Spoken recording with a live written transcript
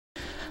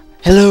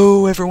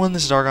everyone,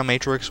 this is Rob-omb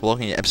Matrix.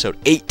 Welcome to episode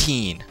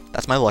 18.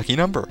 That's my lucky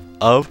number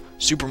of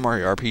Super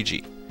Mario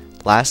RPG.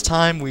 Last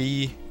time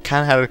we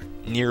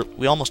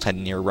almost had a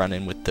near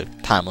run-in with the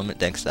time limit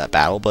thanks to that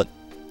battle, but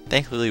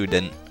thankfully we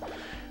didn't.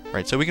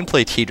 Right, so we can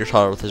play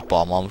teeter-totter with this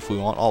Rob-omb if we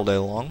want all day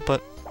long,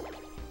 but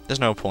there's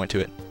no point to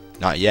it.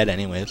 Not yet,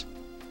 anyways.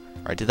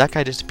 Alright, did that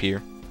guy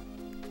disappear?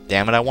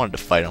 Damn it, I wanted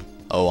to fight him.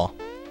 Oh well.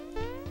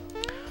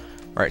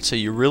 Alright, so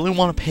you really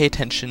want to pay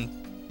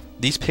attention.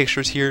 These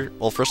pictures here,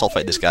 well, first I'll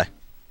fight this guy.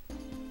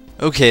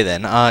 Okay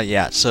then,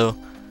 yeah, so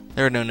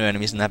there are no new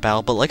enemies in that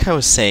battle, but like I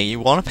was saying, you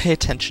want to pay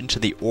attention to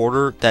the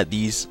order that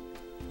these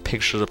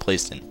pictures are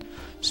placed in.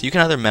 So you can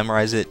either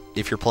memorize it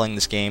if you're playing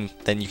this game,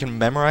 then you can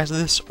memorize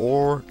this,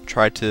 or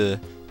try to,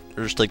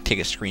 or just like take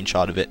a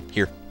screenshot of it.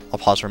 Here, I'll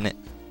pause for a minute.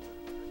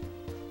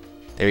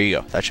 There you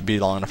go, that should be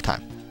long enough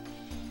time.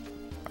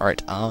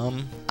 Alright,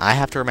 I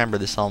have to remember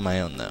this on my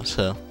own though,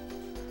 so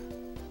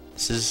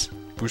this is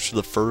Booster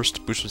the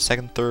first, Booster the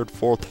second, third,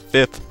 fourth,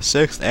 fifth,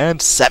 sixth, and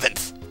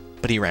 7th.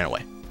 But he ran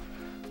away.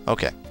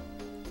 Okay.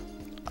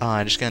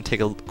 I'm just gonna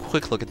take a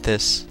quick look at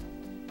this.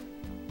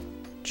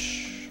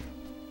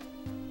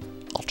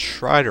 I'll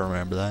try to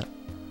remember that.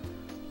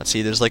 Let's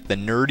see, there's like the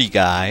nerdy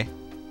guy,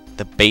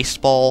 the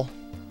baseball.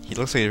 He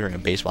looks like he's wearing a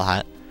baseball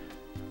hat.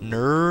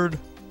 Nerd,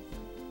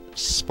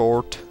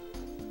 sport,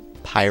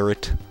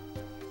 pirate,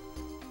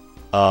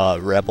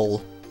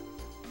 rebel,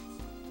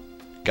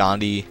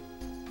 Gandhi,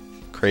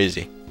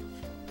 crazy.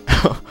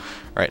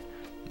 Right.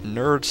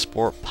 Nerd,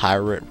 sport,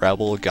 pirate,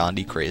 rebel,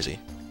 Gandhi, crazy.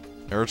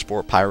 Nerd,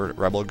 sport, pirate,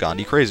 rebel,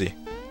 Gandhi, crazy.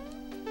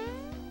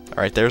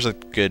 Alright, there's a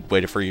good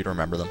way for you to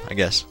remember them, I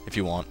guess, if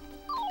you want.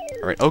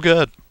 Alright, oh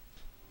good.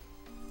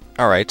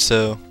 Alright,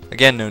 so,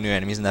 again, no new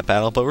enemies in that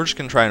battle, but we're just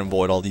gonna try and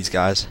avoid all these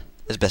guys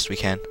as best we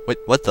can. Wait,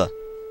 what the?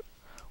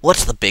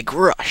 What's the big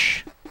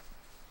rush?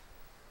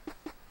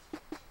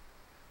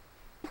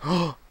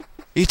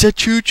 It's a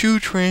choo-choo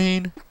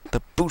train!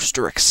 The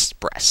Booster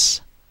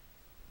Express.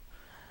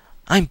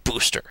 I'm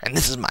Booster, and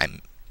this is my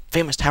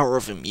famous tower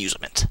of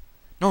amusement.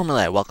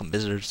 Normally I welcome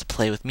visitors to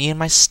play with me and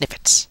my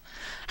snippets.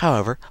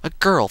 However, a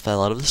girl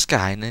fell out of the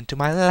sky and into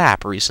my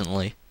lap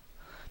recently.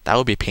 That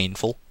would be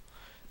painful.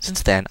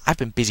 Since then, I've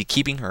been busy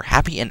keeping her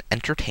happy and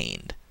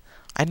entertained.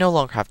 I no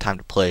longer have time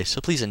to play, so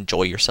please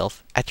enjoy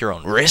yourself. At your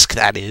own risk,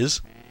 that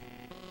is.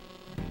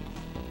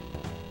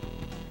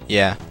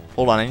 Yeah,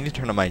 hold on, I need to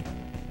turn up my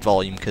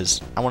volume because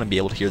I want to be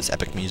able to hear this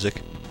epic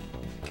music.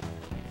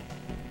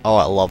 Oh,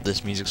 I love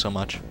this music so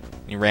much.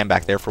 He ran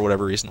back there for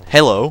whatever reason.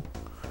 Hello!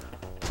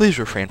 Please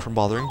refrain from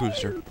bothering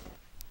Booster.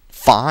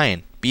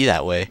 Fine, be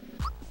that way.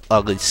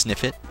 Ugly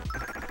Sniffit.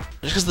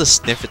 Just because the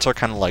Sniffits are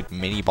kind of like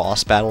mini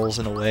boss battles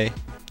in a way.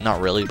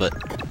 Not really, but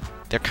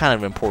they're kind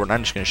of important.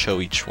 I'm just going to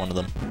show each one of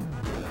them.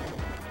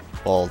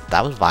 Well,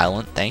 that was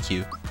violent. Thank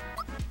you.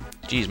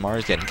 Jeez,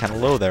 Mario's getting kind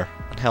of low there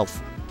on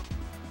health.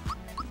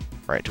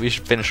 Right, we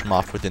should finish him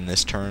off within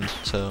this turn,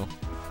 so...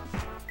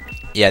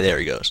 Yeah, there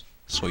he goes.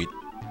 Sweet.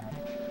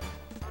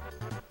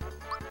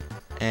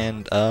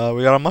 And,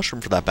 we got a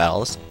mushroom for that battle.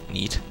 That's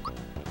neat.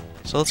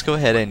 So let's go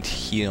ahead and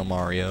heal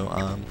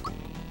Mario.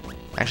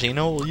 Actually, you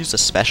know, we'll use a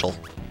special.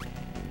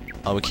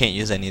 Oh, we can't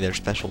use any of their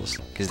specials,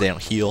 because they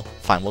don't heal.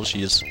 Fine, we'll just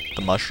use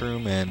the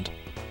mushroom, and...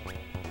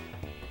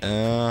 you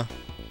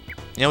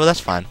know what,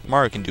 that's fine.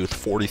 Mario can do with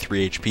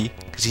 43 HP,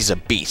 because he's a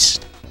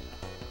beast.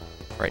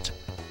 Right.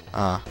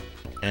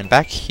 And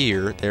back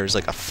here, there's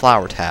like a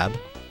flower tab.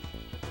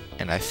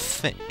 And I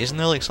think... Isn't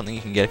there like something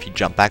you can get if you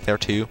jump back there,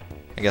 too?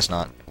 I guess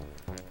not.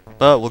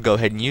 But we'll go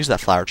ahead and use that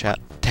flower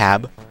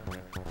tab.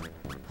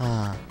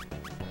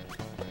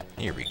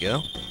 Here we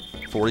go.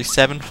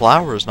 47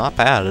 flowers, not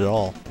bad at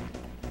all.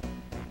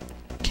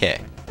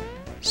 Okay.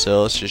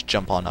 So let's just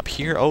jump on up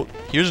here. Oh,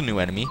 here's a new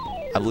enemy.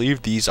 I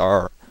believe these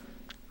are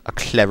a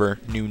clever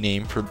new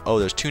name for... Oh,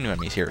 there's two new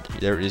enemies here.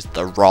 There is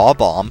the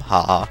Rob-omb,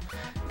 haha,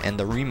 and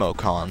the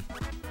Remocon.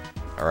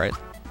 Alright.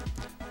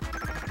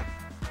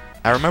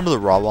 I remember the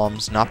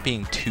Rob-ombs not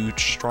being too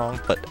strong,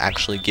 but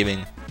actually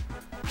giving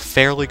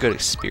fairly good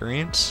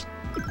experience,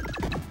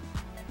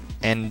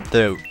 and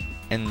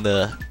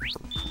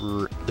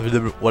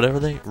whatever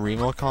they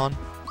Remocon,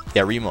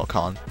 yeah,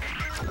 Remocon.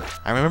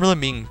 I remember them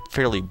being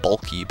fairly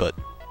bulky, but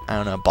I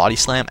don't know. Body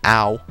slam,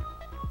 ow!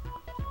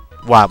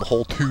 Wow, the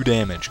whole 2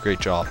 damage. Great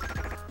job.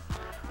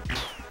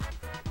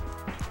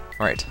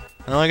 All right.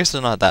 Well, I guess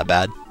they're not that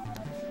bad.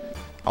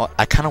 Oh,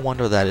 I kind of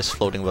wonder that is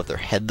floating above their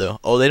head though.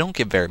 Oh, they don't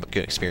give very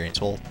good experience.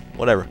 Well,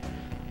 whatever.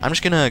 I'm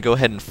just gonna go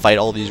ahead and fight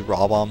all these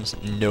Rob-ombs.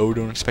 No,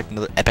 don't expect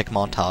another epic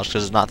montage,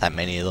 because there's not that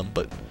many of them,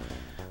 but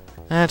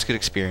that's good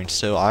experience,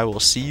 so I will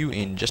see you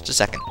in just a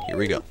second. Here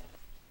we go.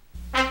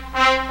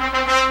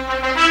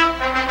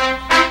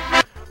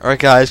 Alright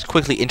guys,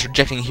 quickly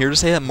interjecting here to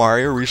say that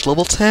Mario reached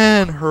level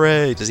 10!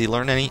 Hooray! Does he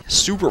learn any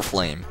Super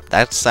Flame?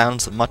 That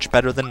sounds much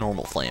better than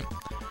normal Flame.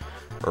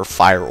 Or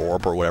Fire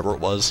Orb, or whatever it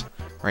was.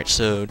 Alright,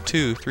 so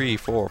 2, 3,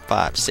 4,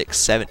 5, 6,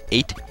 7,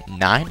 8,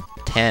 9,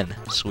 10.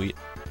 Sweet.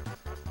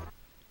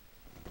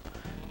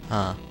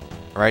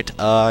 Right,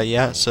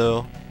 yeah,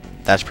 so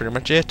that's pretty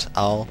much it.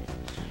 I'll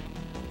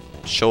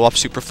show off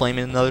Super Flame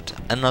another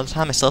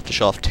time. I still have to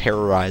show off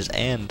Terrorize,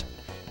 and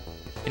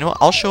you know what?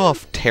 I'll show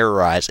off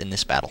Terrorize in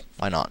this battle.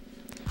 Why not?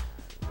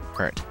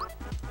 Alright.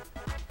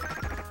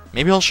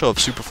 Maybe I'll show off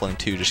Super Flame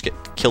too. Just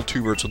kill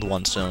 2 birds with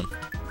 1 stone.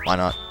 Why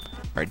not?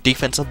 Alright,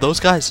 defense of those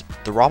guys.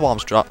 The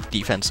Rob-ombs drop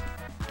defense.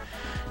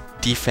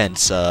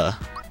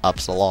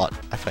 Ups a lot,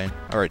 I find.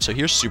 Alright, so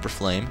here's Super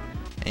Flame.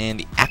 And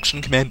the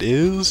action command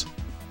is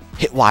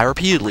hit Y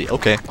repeatedly.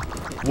 Okay.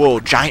 Whoa,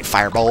 giant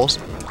fireballs.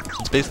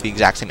 It's basically the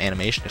exact same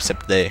animation,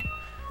 except they...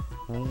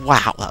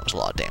 Wow, that was a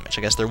lot of damage.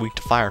 I guess they're weak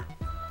to fire.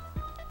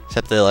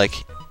 Except they, like...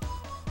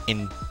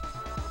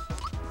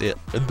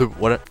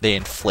 They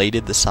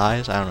inflated the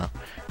size? I don't know.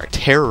 Alright,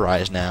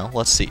 Terrorize now.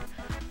 Let's see.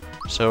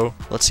 So,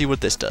 let's see what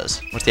this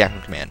does. What's the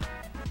action command?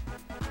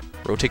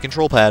 Rotate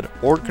control pad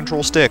or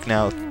control stick.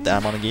 Now that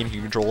I'm on a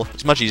GameCube controller,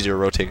 it's much easier to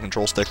rotate a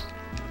control stick.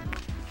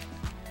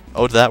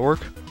 Oh, did that work?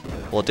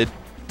 Well, it did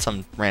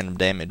some random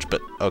damage,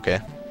 but okay.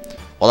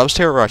 Well, that was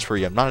Terrorize for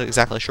you. I'm not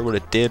exactly sure what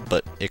it did,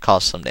 but it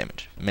caused some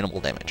damage. Minimal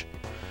damage.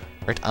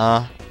 Right,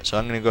 so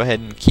I'm gonna go ahead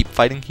and keep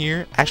fighting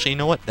here. Actually, you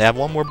know what? They have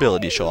one more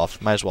ability to show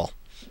off. Might as well.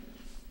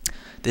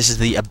 This is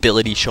the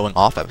ability showing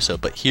off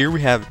episode, but here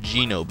we have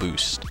Geno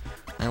Boost.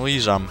 And we'll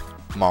use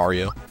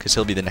Mario, because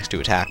he'll be the next to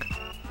attack.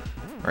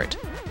 Right.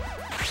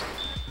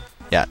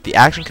 Yeah, the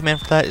action command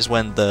for that is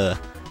when the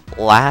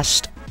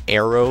last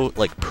arrow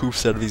like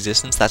poofs out of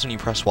existence. That's when you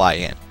press Y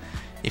again.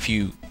 If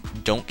you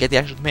don't get the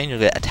action command, you'll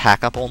get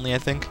attack up only, I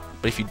think.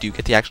 But if you do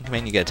get the action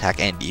command, you get attack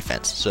and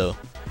defense. So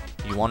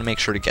you want to make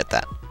sure to get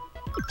that,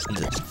 since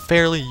it's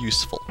fairly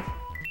useful.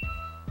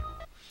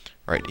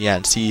 Right, yeah,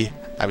 and see,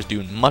 I was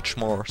doing much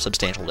more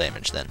substantial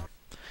damage then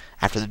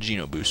after the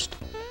Geno Boost.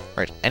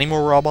 Right, any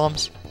more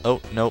Rob-ombs? Oh,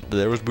 nope,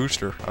 there was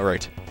Booster.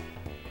 Alright.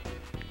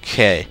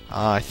 Okay,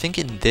 I think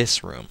in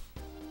this room.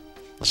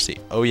 Let's see.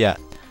 Oh, yeah.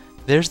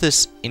 There's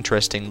this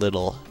interesting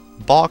little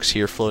box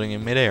here floating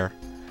in midair.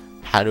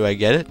 How do I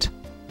get it?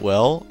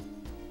 Well,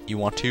 you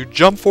want to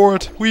jump for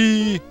it.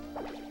 Whee!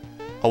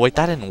 Oh, wait,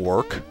 that didn't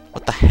work.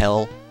 What the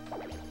hell?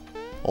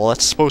 Well,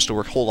 that's supposed to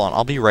work. Hold on,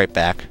 I'll be right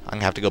back. I'm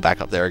gonna have to go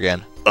back up there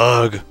again.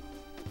 Ugh!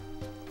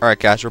 Alright,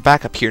 guys, we're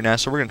back up here now,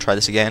 so we're gonna try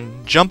this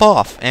again. Jump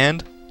off,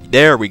 and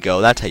there we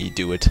go. That's how you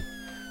do it.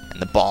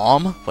 And the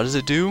bomb, what does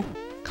it do?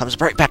 Comes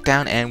right back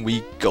down, and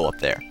we go up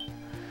there.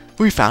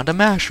 We found a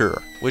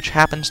masher, which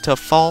happens to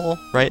fall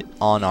right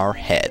on our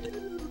head.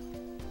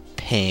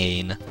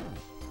 Pain.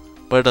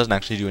 But it doesn't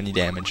actually do any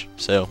damage,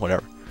 so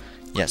whatever.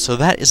 Yeah, so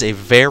that is a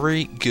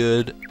very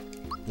good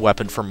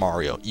weapon for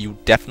Mario. You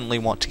definitely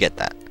want to get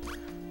that.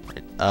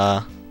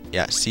 Right,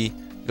 yeah, see,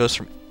 it goes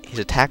from, his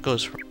attack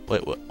goes from,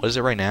 wait, what is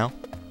it right now?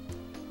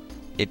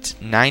 It's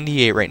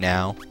 98 right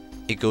now.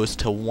 It goes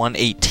to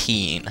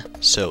 118,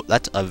 so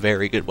that's a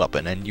very good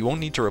weapon, and you won't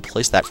need to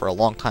replace that for a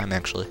long time,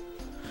 actually,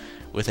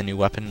 with a new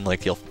weapon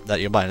like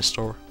that you'll buy in a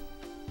store.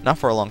 Not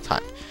for a long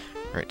time.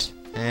 Right,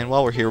 and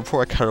while we're here,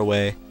 before I cut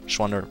away, just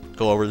want to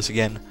go over this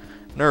again.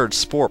 Nerd,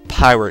 Sport,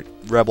 Pirate,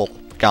 Rebel,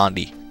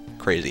 Gandhi,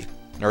 Crazy.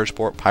 Nerd,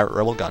 Sport, Pirate,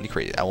 Rebel, Gandhi,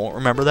 Crazy. I won't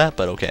remember that,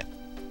 but okay.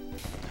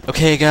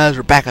 Okay, guys,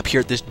 we're back up here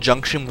at this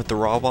junction with the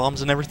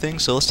Rob-ombs and everything,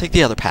 so let's take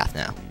the other path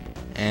now.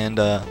 And,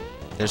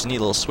 there's a neat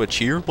little switch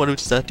here. What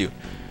does that do?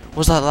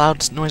 What's that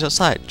loud noise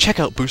outside? Check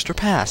out Booster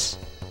Pass.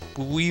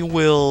 We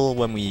will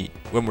when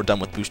we're done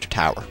with Booster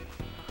Tower.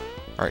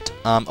 Alright,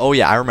 oh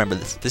yeah, I remember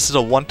this. This is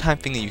a one-time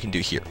thing that you can do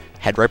here.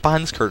 Head right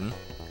behind this curtain.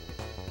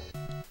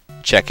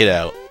 Check it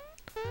out.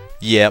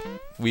 Yep,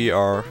 we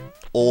are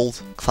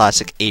old,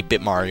 classic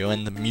 8-bit Mario,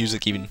 and the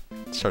music even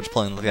starts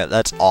playing like that.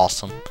 That's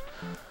awesome.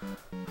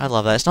 I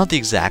love that. It's not the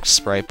exact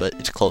sprite, but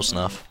it's close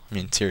enough. I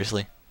mean,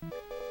 seriously.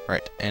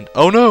 Alright, and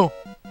oh no!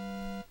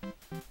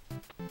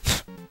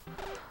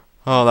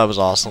 Oh, that was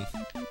awesome.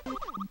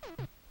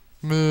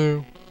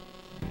 Moo.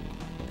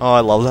 Oh, I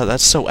love that.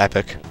 That's so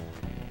epic.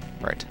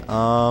 Right.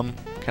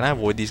 Can I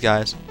avoid these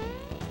guys?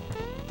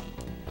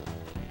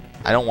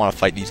 I don't want to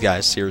fight these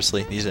guys,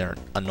 seriously. These are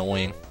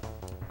annoying.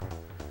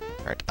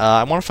 Alright,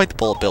 I want to fight the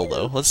Bullet Bill,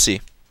 though. Let's see.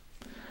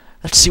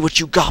 Let's see what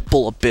you got,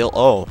 Bullet Bill.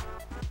 Oh,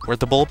 where'd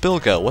the Bullet Bill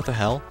go? What the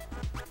hell?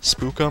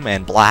 Spookum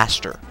and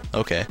Blaster.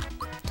 Okay.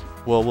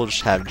 Well, we'll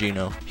just have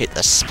Geno hit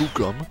the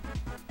Spookum.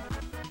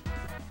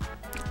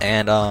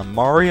 And,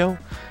 Mario,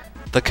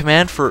 the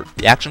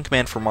action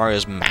command for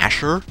Mario's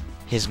masher,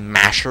 his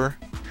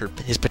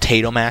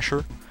potato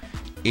masher,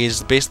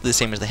 is basically the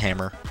same as the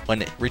hammer.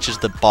 When it reaches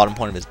the bottom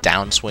point of his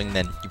downswing,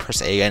 then you press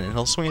A again and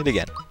he'll swing it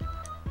again.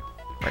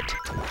 Right.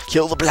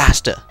 Kill the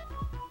blaster!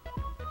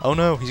 Oh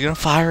no, he's gonna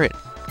fire it!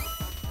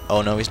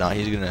 Oh no, he's not.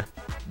 He's gonna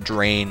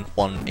drain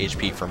 1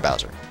 HP from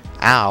Bowser.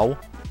 Ow!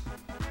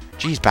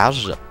 Jeez,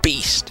 Bowser's a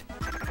beast!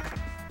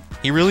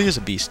 He really is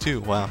a beast too,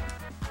 wow.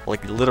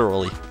 Like,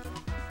 literally.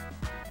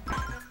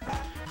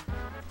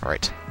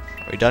 Alright.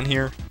 Are we done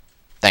here?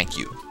 Thank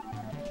you.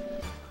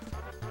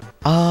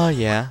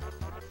 Yeah.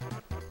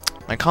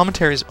 My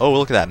commentaries... Oh,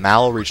 look at that.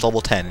 Mallow reached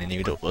level 10 and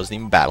he wasn't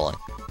even battling.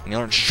 And you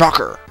learned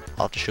Shocker!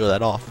 I'll have to show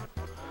that off.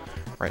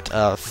 Right,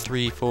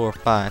 3, 4,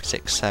 5,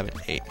 6, 7,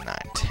 8, 9,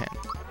 10.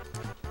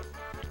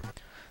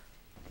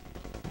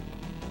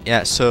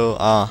 Yeah, so,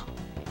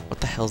 what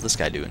the hell is this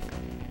guy doing?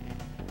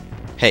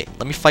 Hey,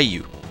 let me fight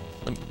you.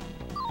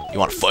 You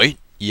want to fight?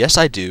 Yes,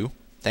 I do.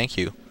 Thank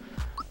you.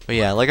 But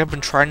yeah, like I've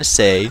been trying to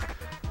say,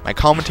 my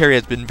commentary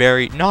has been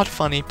very, not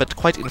funny, but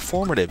quite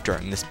informative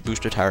during this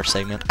booster tower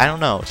segment. I don't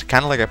know, it's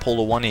kind of like I pulled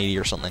a 180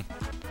 or something.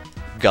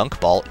 Gunk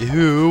ball.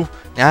 Ew.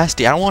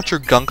 Nasty. I don't want your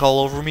gunk all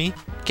over me.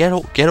 Get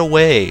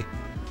away.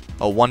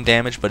 Oh, 1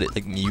 damage, but it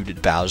like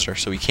muted Bowser,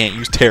 so he can't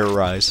use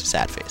Terrorize.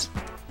 Sad face.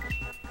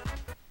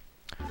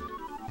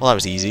 Well, that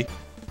was easy.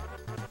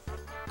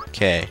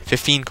 Okay,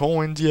 15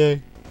 coins,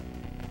 yay.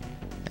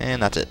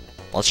 And that's it.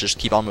 Let's just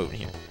keep on moving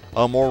here.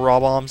 Oh, more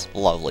Rob-ombs?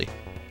 Lovely.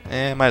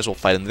 And might as well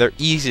fight them. They're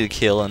easy to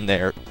kill and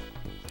they're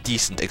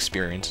decent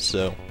experience,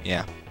 so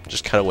yeah,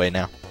 just cut away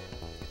now.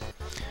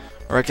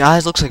 Alright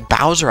guys, looks like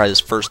Bowser has his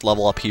first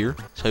level up here,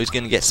 so he's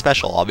gonna get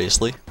special,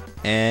 obviously.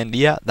 And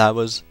yeah, that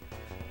was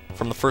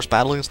from the first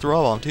battle against the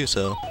Rob-omb too,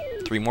 so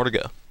 3 more to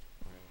go.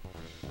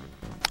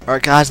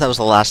 Alright guys, that was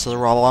the last of the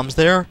Rob-ombs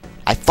there.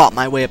 I fought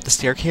my way up the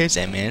staircase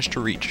and managed to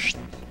reach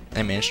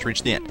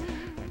the end.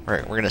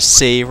 Alright, we're gonna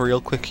save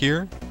real quick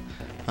here.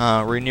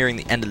 We're nearing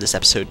the end of this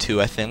episode too,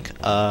 I think.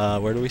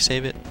 Where do we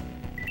save it?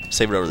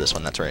 Save it over this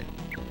one, that's right.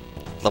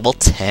 Level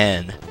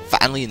 10.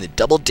 Finally in the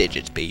double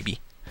digits, baby.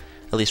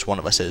 At least one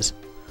of us is.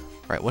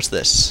 Alright, what's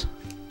this?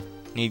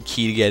 Need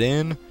key to get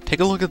in. Take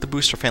a look at the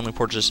booster family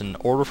portraits in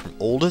order from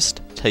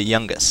oldest to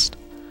youngest.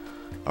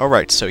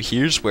 Alright, so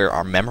here's where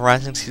our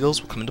memorizing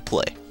skills will come into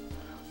play.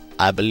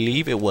 I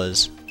believe it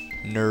was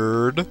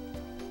Nerd,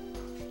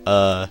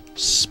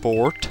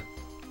 Sport,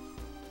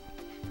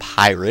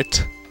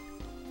 Pirate,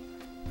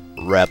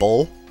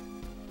 Rebel,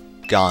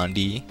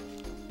 Gandhi,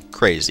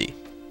 Crazy.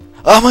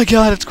 Oh my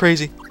god, it's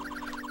Crazy!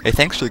 Hey,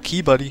 thanks for the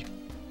key, buddy.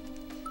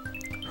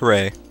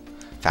 Hooray.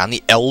 Found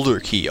the Elder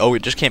Key. Oh,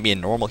 it just can't be a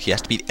normal key. It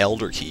has to be the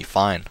Elder Key.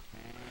 Fine.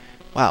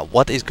 Wow,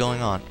 what is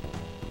going on?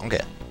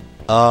 Okay.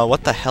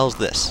 What the hell is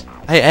this?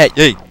 Hey,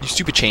 you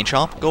stupid chain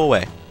chomp. Go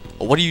away.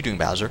 Oh, what are you doing,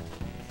 Bowser?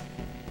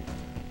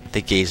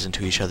 They gaze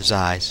into each other's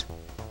eyes.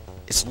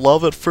 It's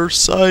love at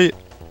first sight.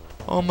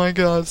 Oh my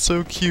god,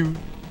 so cute.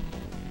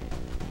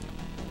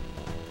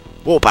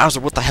 Whoa, Bowser,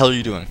 what the hell are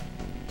you doing?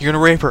 You're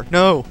gonna rape her.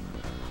 No!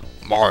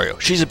 Mario,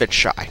 she's a bit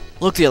shy.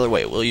 Look the other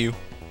way, will you?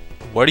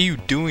 What are you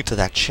doing to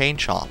that chain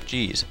chomp?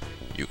 Jeez.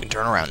 You can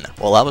turn around now.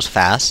 Well, that was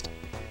fast.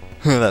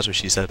 That's what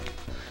she said.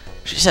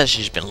 She says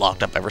she's been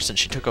locked up ever since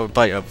she took a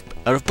bite out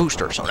of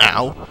Booster, so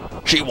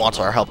now she wants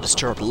our help to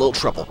stir up a little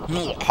trouble.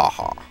 Ha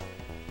ha.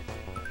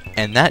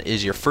 And that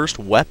is your first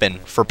weapon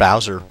for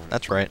Bowser.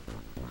 That's right.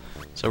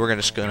 So we're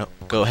just gonna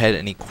go ahead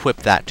and equip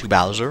that to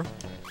Bowser.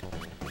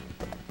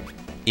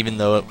 Even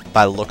though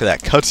by the look of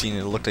that cutscene,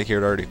 it looked like he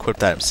had already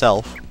equipped that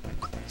himself.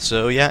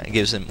 So yeah, it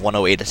gives him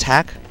 108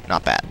 attack.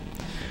 Not bad.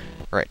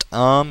 Right,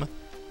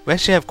 we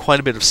actually have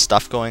quite a bit of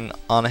stuff going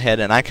on ahead,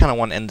 and I kind of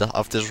want to end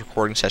off this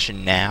recording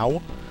session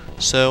now.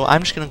 So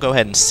I'm just going to go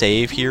ahead and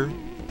save here,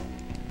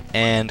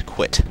 and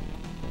quit.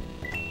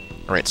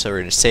 Alright, so we're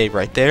going to save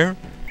right there,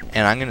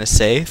 and I'm going to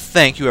say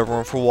thank you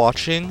everyone for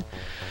watching.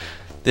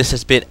 This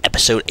has been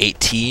episode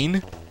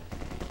 18.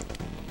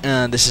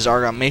 This is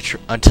Argon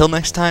Matrix. Until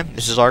next time,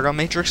 this is Argon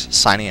Matrix,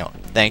 signing out.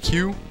 Thank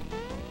you,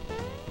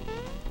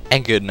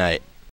 and good night.